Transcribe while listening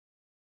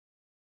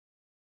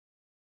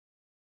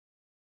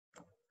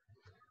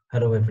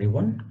Hello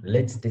everyone,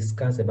 let's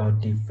discuss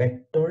about the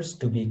factors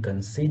to be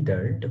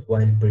considered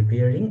while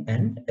preparing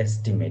an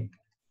estimate.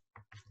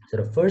 So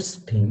the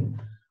first thing,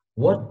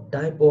 what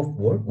type of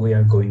work we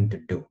are going to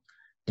do.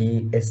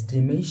 The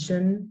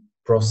estimation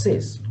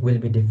process will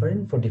be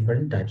different for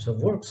different types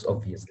of works,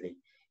 obviously.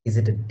 Is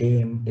it a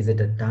dam? Is it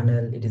a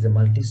tunnel? It is a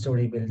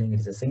multi-story building?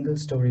 It is a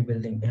single-story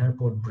building,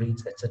 airport,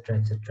 bridge, etc.,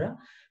 etc.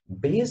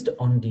 Based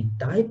on the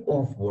type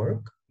of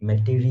work,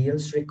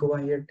 materials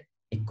required,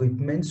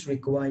 equipments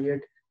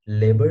required,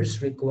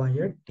 labors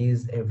required,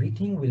 these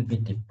everything will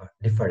be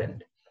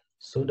different.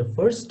 So the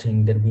first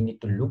thing that we need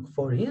to look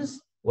for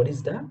is what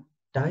is the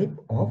type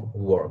of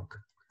work.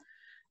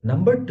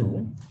 Number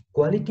two,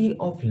 quality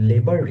of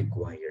labor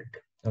required.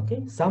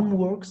 Okay, some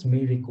works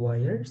may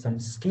require some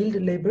skilled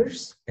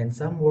labors and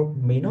some work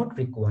may not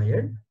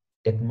require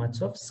that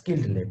much of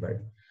skilled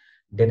labor.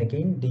 Then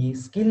again, the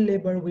skilled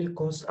labor will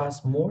cost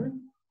us more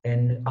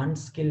and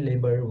unskilled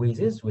labor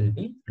wages will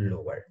be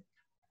lower.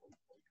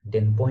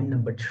 Then point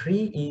number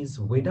three is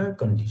weather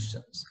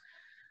conditions.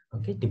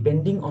 Okay,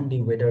 depending on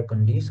the weather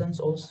conditions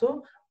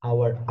also,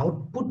 our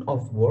output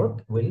of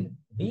work will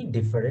be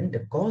different,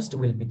 the cost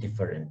will be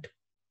different.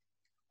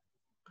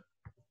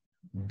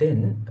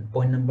 Then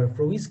point number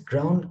four is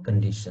ground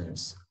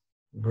conditions.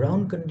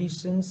 Ground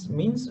conditions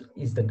means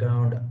is the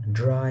ground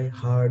dry,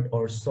 hard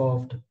or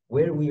soft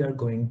where we are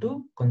going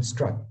to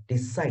construct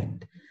this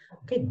site.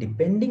 Okay,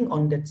 depending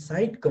on that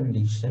site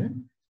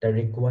condition, the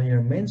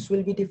requirements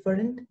will be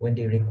different. When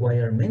the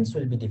requirements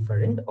will be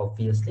different,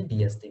 obviously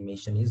the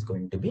estimation is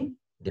going to be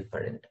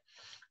different.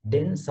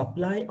 Then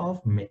supply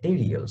of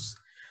materials.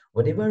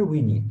 Whatever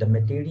we need, the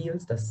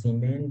materials, the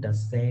cement, the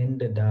sand,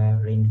 the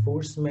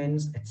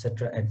reinforcements,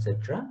 etc.,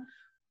 etc.,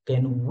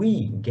 can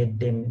we get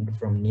them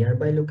from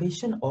nearby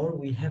location or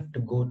we have to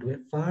go to a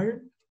far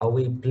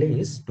away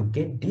place to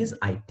get these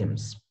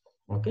items?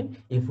 Okay,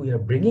 if we are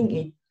bringing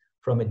it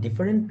from a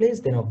different place,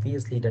 then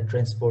obviously the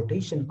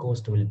transportation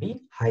cost will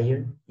be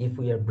higher. If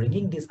we are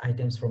bringing these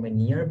items from a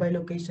nearby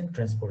location,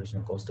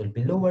 transportation cost will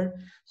be lower.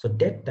 So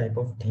that type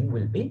of thing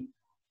will be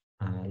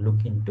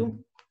look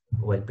into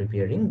while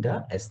preparing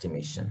the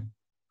estimation.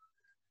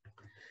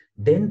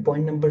 Then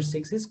point number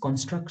 6 is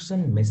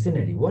construction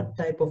machinery. What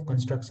type of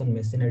construction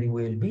machinery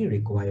we will be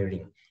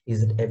requiring?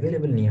 Is it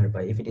available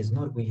nearby? If it is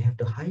not, we have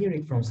to hire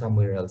it from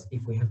somewhere else.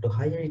 If we have to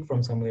hire it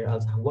from somewhere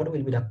else, what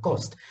will be the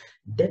cost?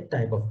 That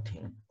type of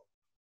thing.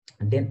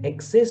 And then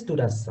access to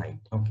the site.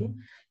 Okay,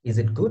 is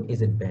it good?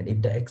 Is it bad?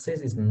 If the access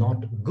is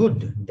not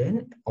good,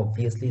 then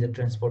obviously the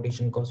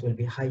transportation cost will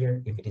be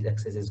higher. If it is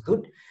access is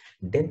good,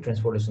 then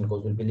transportation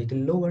cost will be a little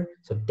lower.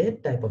 So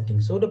that type of thing.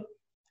 So the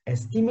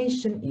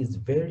estimation is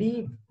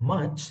very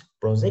much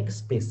project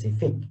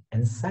specific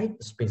and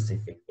site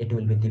specific. It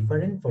will be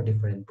different for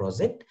different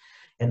project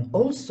and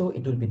also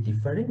it will be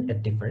different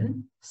at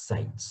different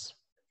sites.